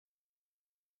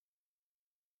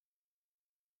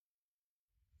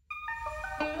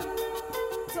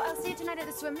So I'll see you tonight at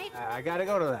the swim meet? I gotta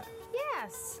go to that.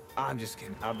 Yes. I'm just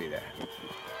kidding. I'll be there.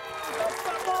 That's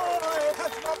my boy!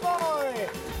 That's my boy!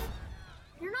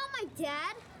 You're not my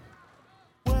dad.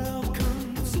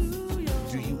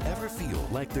 Do you ever feel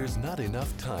like there's not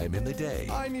enough time in the day?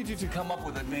 I need you to come up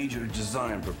with a major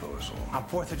design proposal. I'm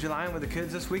 4th of July with the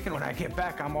kids this weekend. When I get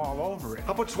back, I'm all over it.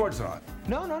 I'll put swords on.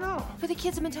 No. But the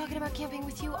kids have been talking about camping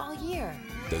with you all year.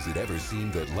 Does it ever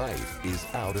seem that life is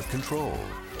out of control?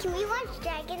 Can we watch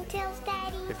Dragon Tales,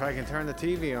 Daddy? If I can turn the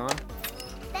TV on.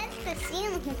 That's the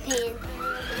ceiling fan.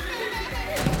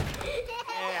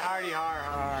 Hey, hardy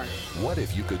har. What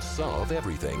if you could solve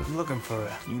everything? I'm looking for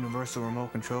a universal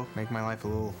remote control. Make my life a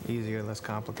little easier, less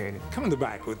complicated. Come in the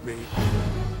back with me.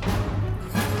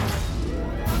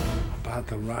 About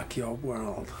to rock your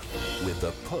world. With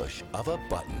the push of a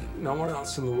button. No one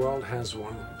else in the world has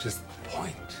one. Just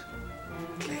point.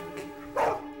 Click.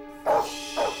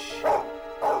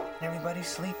 Everybody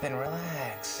sleeping,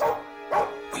 relax.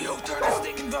 Will you turn the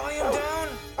stinking volume down?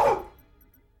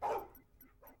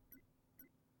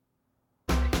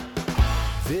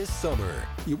 This summer,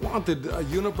 You wanted a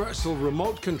universal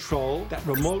remote control that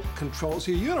remote controls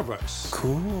your universe.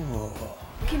 Cool.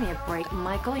 Give me a break,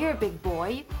 Michael. You're a big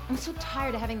boy. I'm so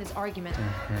tired of having this argument.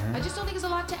 I just don't think it's a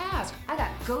lot to ask. I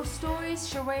got ghost stories,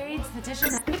 charades, the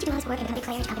dishes. I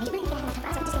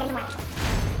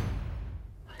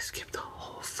Skipped the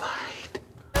whole fight.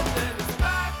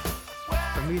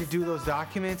 For me to do those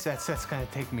documents, that's gonna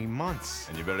take me months.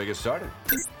 And you better get started.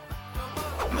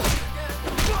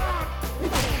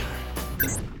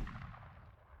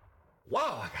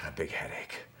 Wow, I got a big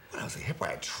headache. What, was I hit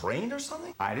by a train or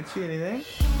something? I didn't see anything.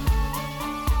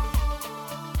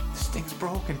 This thing's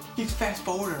broken. It's fast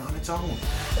forwarding on its own.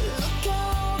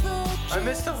 I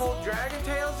missed the whole Dragon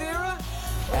Tales era?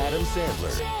 Adam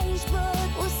Sandler,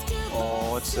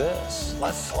 Oh, what's this?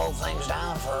 Let's slow things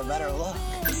down for a better look.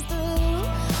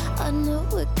 I know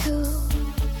it cool.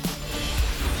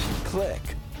 Click,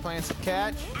 Playing some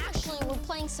catch? Actually, we're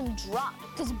playing some drop,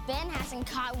 because Ben hasn't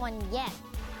caught one yet.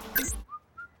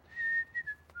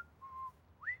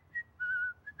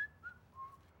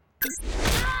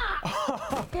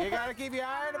 You gotta keep your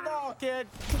eye on the ball, kid.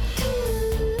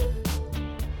 Cool.